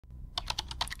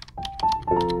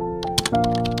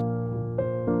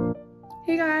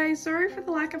guys, sorry for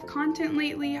the lack of content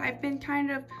lately. I've been kind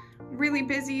of really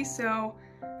busy, so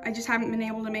I just haven't been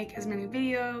able to make as many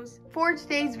videos. For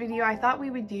today's video, I thought we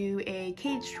would do a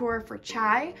cage tour for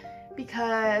Chai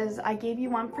because I gave you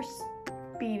one for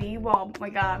Speedy, well,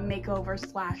 like a makeover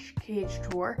slash cage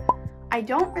tour. I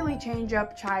don't really change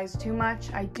up Chai's too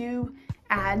much. I do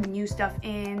add new stuff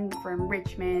in for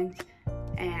enrichment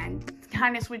and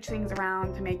kind of switch things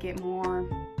around to make it more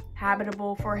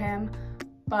habitable for him,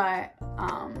 but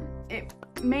it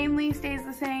mainly stays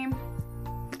the same.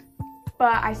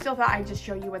 But I still thought I'd just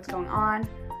show you what's going on.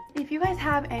 If you guys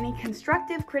have any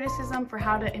constructive criticism for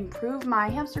how to improve my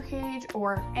hamster cage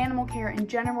or animal care in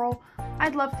general,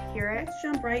 I'd love to hear it. Let's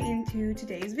jump right into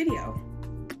today's video.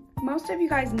 Most of you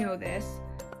guys know this,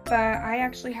 but I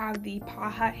actually have the Paw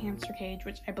Hut hamster cage,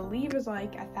 which I believe is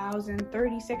like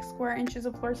 1,036 square inches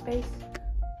of floor space.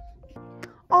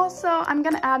 Also, I'm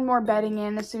gonna add more bedding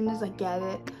in as soon as I get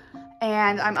it,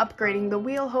 and I'm upgrading the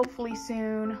wheel hopefully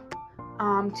soon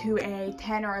to a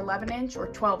 10 or 11 inch or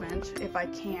 12 inch if I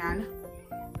can.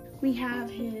 We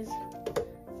have his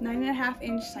 9.5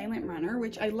 inch silent runner,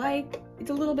 which I like.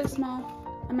 It's a little bit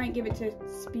small. I might give it to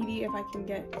Speedy if I can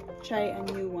get Chai a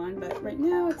new one, but right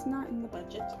now it's not in the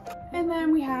budget. And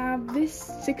then we have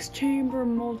this 6-chamber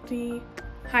multi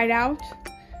hideout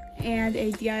and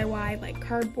a DIY like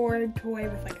cardboard toy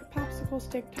with like a popsicle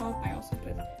stick top. I also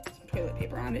put some toilet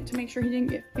paper on it to make sure he didn't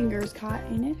get fingers caught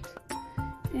in it.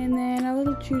 And then a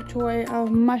little chew toy of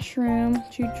mushroom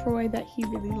chew toy that he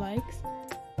really likes.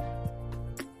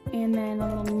 And then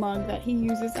a little mug that he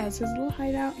uses as his little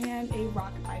hideout and a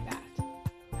rockabye bat.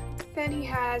 Then he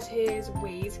has his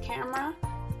Waze camera.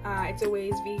 It's a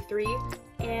Waze V3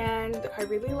 and I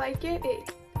really like it.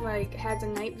 It like has a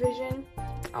night vision.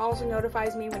 It also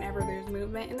notifies me whenever there's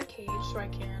movement in the cage so I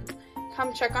can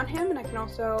come check on him, and I can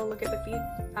also look at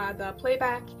the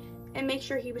playback and make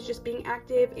sure he was just being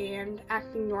active and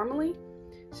acting normally.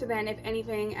 So then if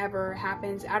anything ever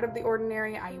happens out of the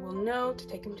ordinary, I will know to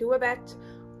take him to a vet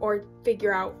or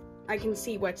figure out, I can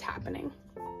see what's happening.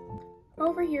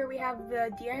 Over here we have the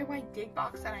DIY dig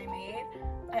box that I made.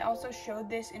 I also showed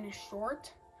this in a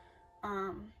short.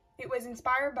 It was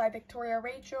inspired by Victoria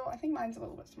Rachel. I think mine's a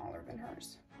little bit smaller than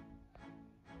hers.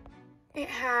 It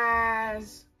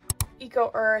has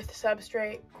Eco Earth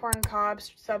substrate, corn cob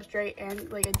substrate,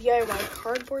 and like a DIY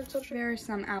cardboard substrate. There are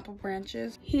some apple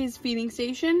branches. His feeding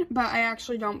station, but I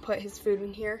actually don't put his food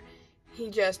in here.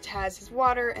 He just has his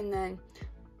water, and then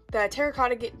the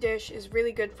terracotta dish is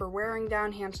really good for wearing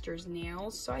down hamsters'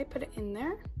 nails, so I put it in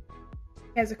there.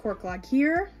 He has a cork log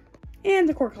here, and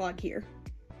a cork log here.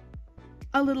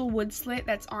 A little wood slit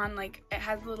that's on, like, it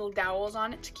has little dowels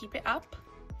on it to keep it up,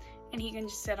 and he can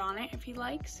just sit on it if he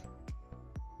likes.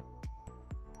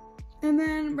 And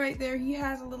then right there, he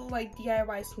has a little like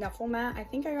DIY snuffle mat. I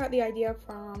think I got the idea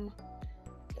from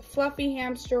the Fluffy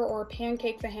Hamster or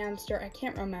Pancake the Hamster. I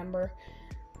can't remember.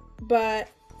 But,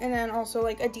 and then also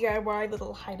like a DIY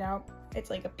little hideout. It's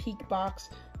like a peak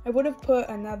box. I would have put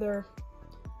another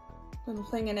little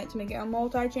thing in it to make it a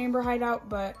multi-chamber hideout,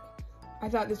 but I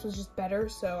thought this was just better,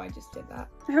 so I just did that.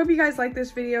 I hope you guys liked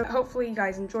this video. Hopefully you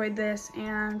guys enjoyed this,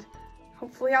 and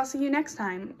hopefully I'll see you next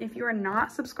time. If you are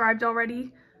not subscribed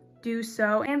already, do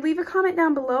so, and leave a comment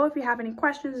down below if you have any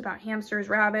questions about hamsters,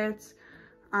 rabbits,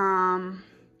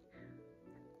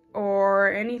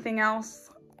 or anything else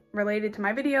related to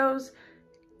my videos.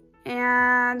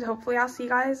 And hopefully I'll see you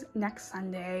guys next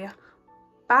Sunday.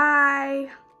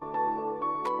 Bye!